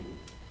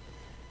 17th.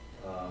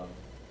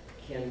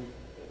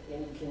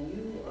 Can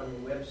you, on the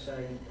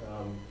website,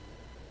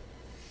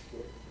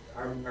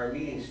 our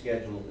meeting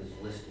schedule is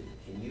listed.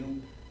 Can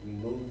you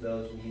remove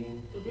those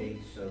meeting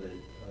dates so that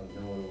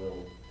no one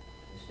will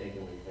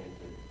mistakenly think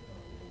that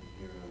we'll be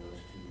here on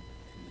those two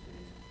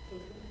Tuesdays?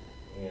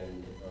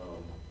 And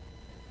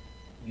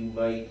you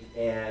might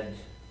add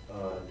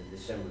the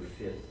December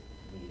 5th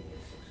meeting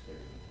at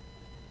 6:30.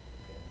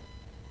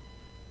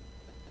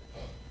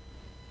 Okay.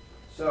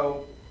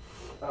 So,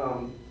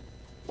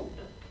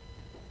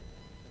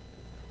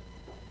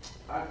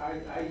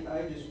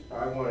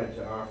 I wanted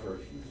to offer a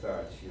few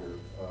thoughts here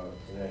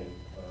tonight,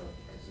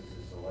 because this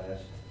is the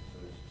last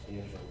sort of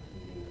substantial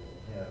meeting that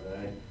we'll have.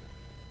 And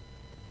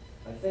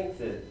I think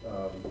that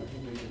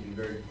we can be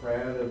very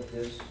proud of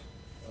this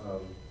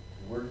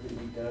work that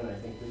we've done. I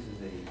think this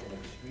is an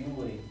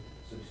extremely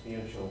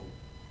substantial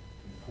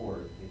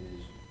report. It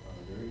is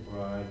very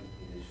broad,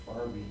 it is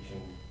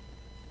far-reaching,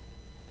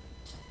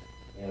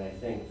 and I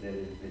think that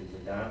if it's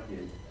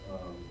adopted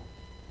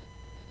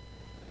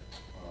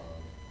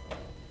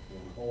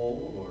in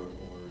whole or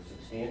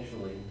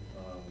substantially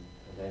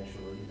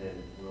eventually, that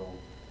it will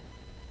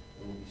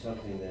be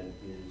something that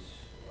is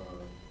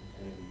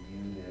going to be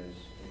viewed as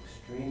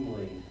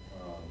extremely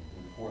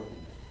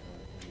important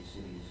in the city.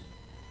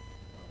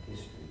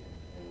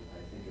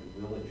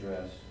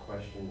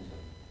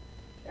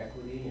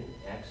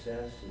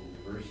 access and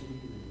diversity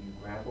that we've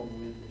grappled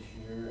with this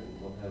year,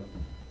 and will have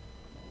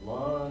a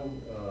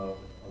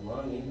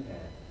long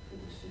impact for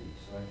the city.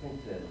 So I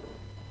think that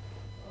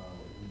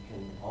we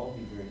can all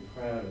be very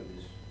proud of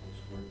this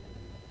work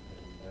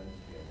that we've done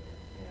together.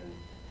 And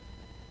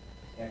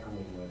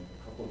echoing what a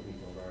couple of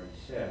people have already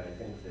said, I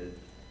think that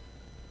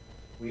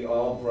we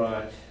all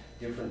brought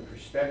different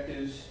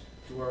perspectives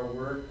to our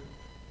work,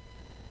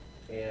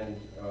 and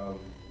I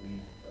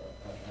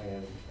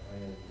am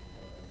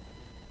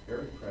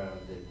very proud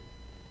that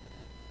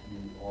you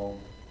all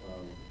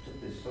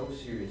took this so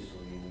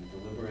seriously, and we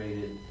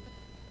deliberated,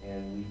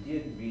 and we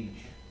did reach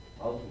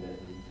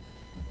ultimately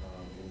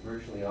in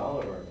virtually all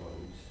of our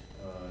votes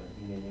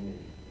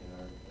unanimity in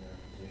our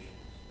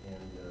positions,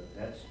 and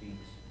that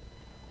speaks,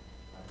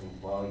 I think,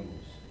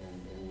 volumes, and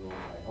will,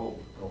 I hope,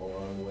 go a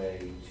long way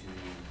to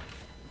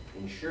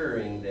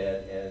ensuring that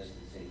as the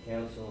city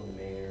council and the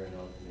mayor and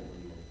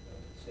ultimately the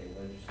state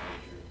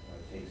legislature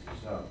takes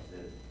this up,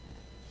 that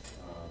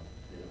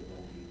it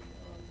will be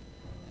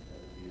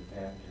a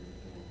factor in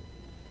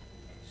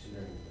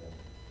considering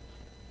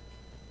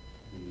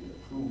the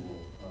approval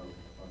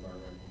of our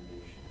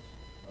recommendations.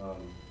 I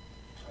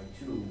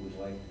too would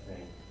like to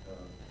thank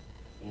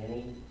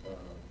Annie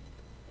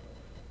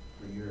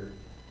for your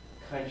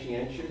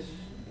conscientious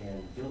and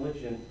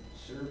diligent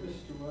service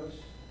to us.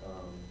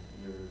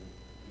 You're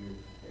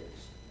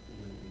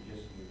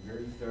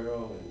very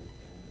thorough, and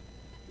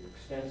your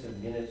extensive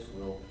minutes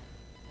will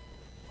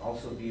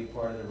also be a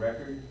part of the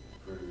record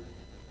for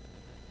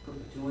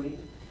perpetuity.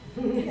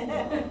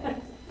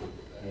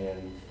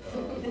 And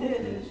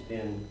it's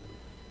been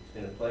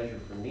a pleasure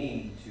for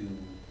me to,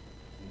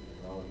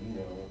 all of you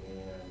know,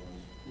 and I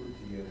was work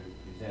together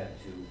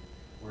to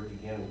work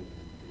again with you,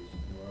 because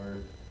you are a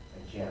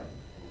gem, and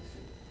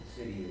the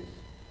city is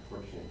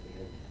fortunate to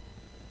have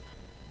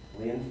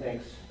you. Lynn,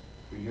 thanks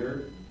for your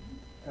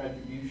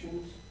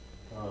contributions.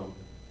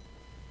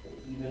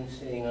 Even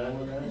staying on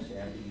with us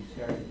after you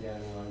started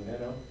down in Long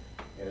Meadow,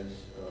 as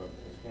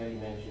Patty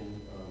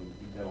mentioned,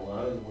 you've done a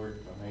lot of the work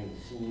behind the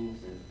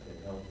scenes that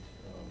helped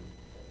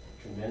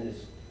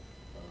tremendously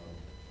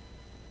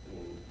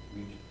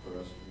for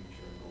us to reach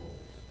our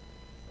goals.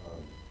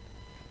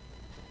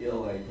 Bill,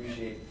 I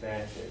appreciate the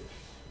fact that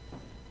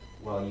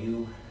while you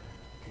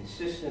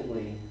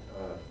consistently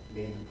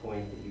made the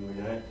point that you were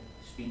not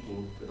speaking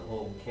for the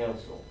whole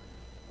council,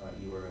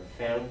 you are a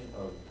fount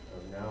of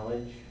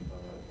knowledge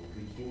and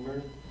good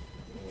humor,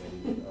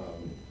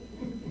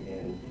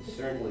 and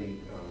certainly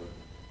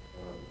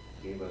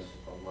gave us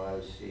a lot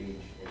of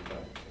sage advice,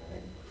 and I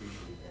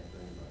appreciate that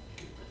very much.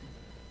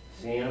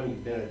 Sam,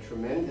 you've been a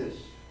tremendous,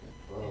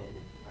 I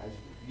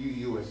view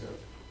you as a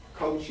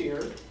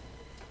co-chair.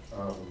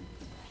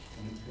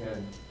 You've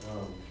had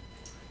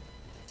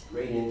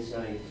great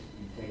insights,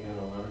 you've taken on a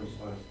lot of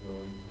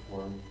responsibility,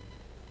 performed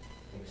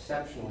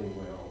exceptionally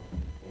well,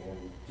 and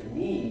to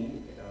me,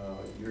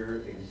 you're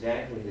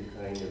exactly the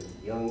kind of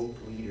young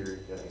leader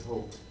that I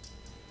hope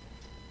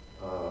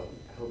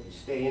you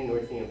stay in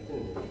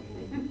Northampton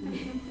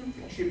and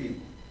contribute.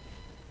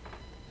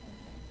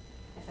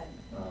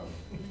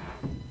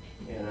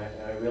 And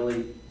I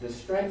really, the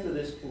strength of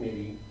this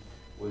committee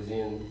was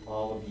in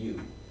all of you,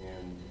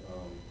 and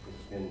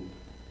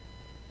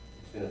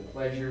it's been a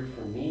pleasure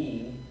for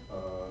me to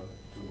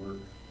work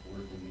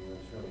with you.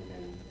 It's really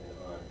been an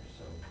honor,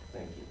 so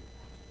thank you.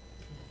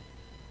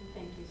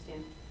 Thank you,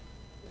 Stan.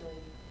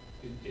 Really.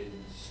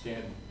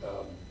 Stan,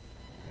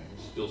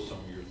 steal some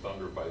of your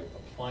thunder by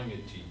applying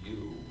it to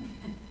you.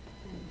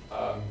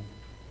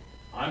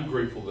 I'm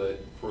grateful that,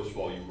 first of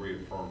all, you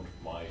reaffirmed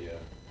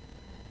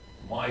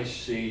my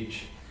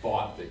sage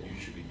thought that you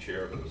should be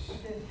chair of this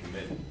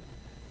committee.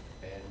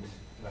 And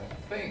I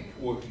think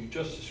what you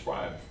just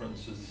described, for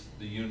instance,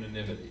 the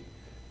unanimity,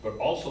 but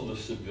also the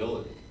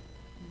civility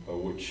by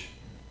which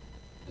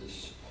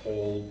this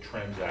whole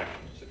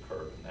transaction has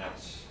occurred, and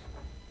that's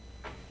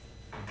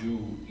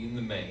due in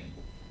the main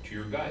to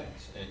your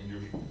guidance and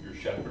your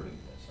shepherding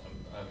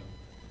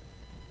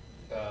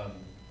this.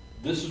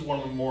 This is one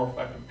of the more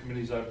effective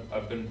committees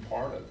I've been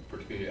part of,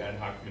 particularly ad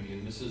hoc committee,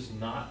 and this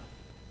isn't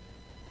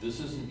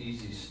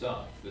easy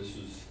stuff. This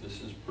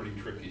is pretty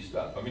tricky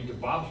stuff. I mean, to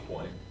Bob's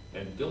point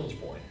and Dylan's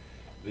point,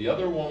 the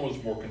other one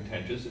was more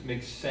contentious. It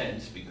makes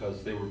sense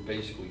because they were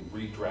basically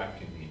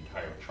redrafting the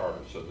entire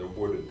charter, so there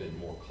would have been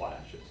more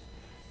clashes.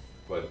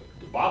 But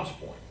to Bob's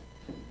point,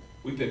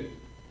 we picked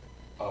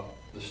up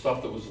the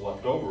stuff that was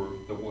left over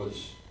that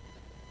was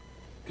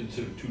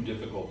considered too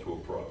difficult to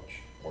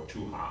approach or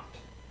too hot,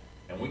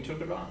 and we took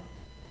it on.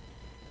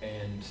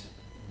 And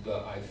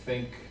I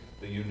think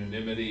the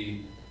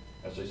unanimity,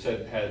 as I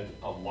said, had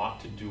a lot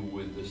to do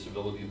with the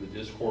civility of the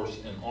discourse,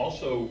 and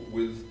also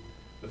with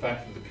the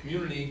fact that the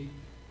community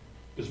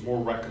is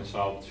more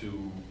reconciled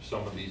to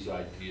some of these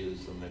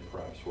ideas than they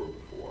perhaps were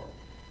before.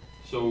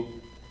 So,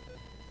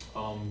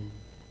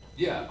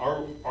 yeah,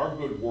 our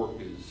good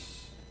work is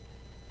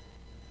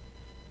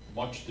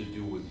much to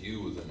do with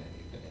you than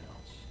anything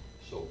else.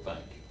 So thank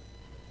you.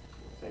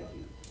 Thank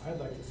you. I'd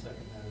like to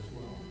second that as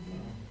well.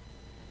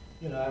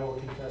 you know, I will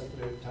confess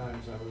that at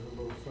times I was a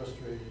little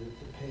frustrated at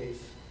the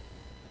pace.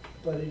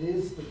 But it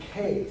is the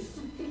case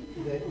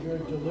that your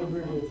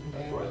deliberative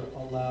manner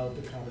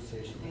allowed the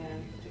conversation that Yeah.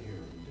 we needed to hear.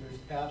 There's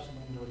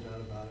absolutely no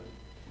doubt about it.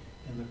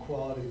 And the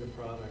quality of the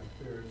product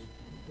bears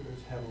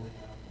heavily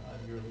on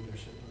your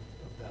leadership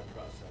of that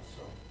process.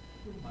 So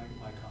my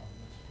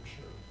compliments for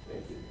sure.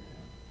 Thank you.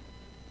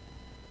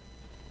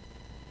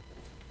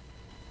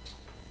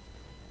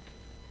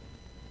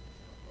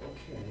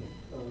 Okay,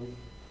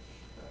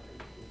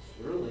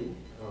 it's early.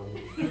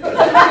 You can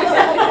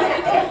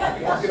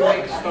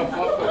make stuff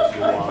up if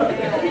you want.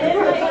 And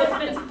it's my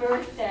husband's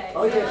birthday.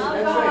 Oh, yes,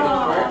 that's right, it's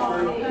March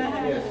Oh.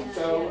 1st. Yes,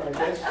 so I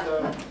guess,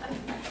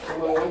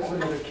 someone wants What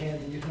to, other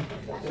candy you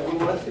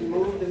someone wants to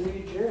move that we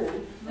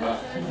adjourn.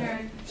 Motion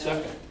adjourned.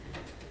 Second.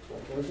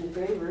 Those in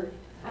favor?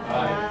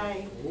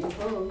 Aye. Any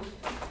opposed?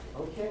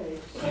 Okay,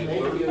 See you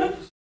thank Thursday.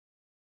 you.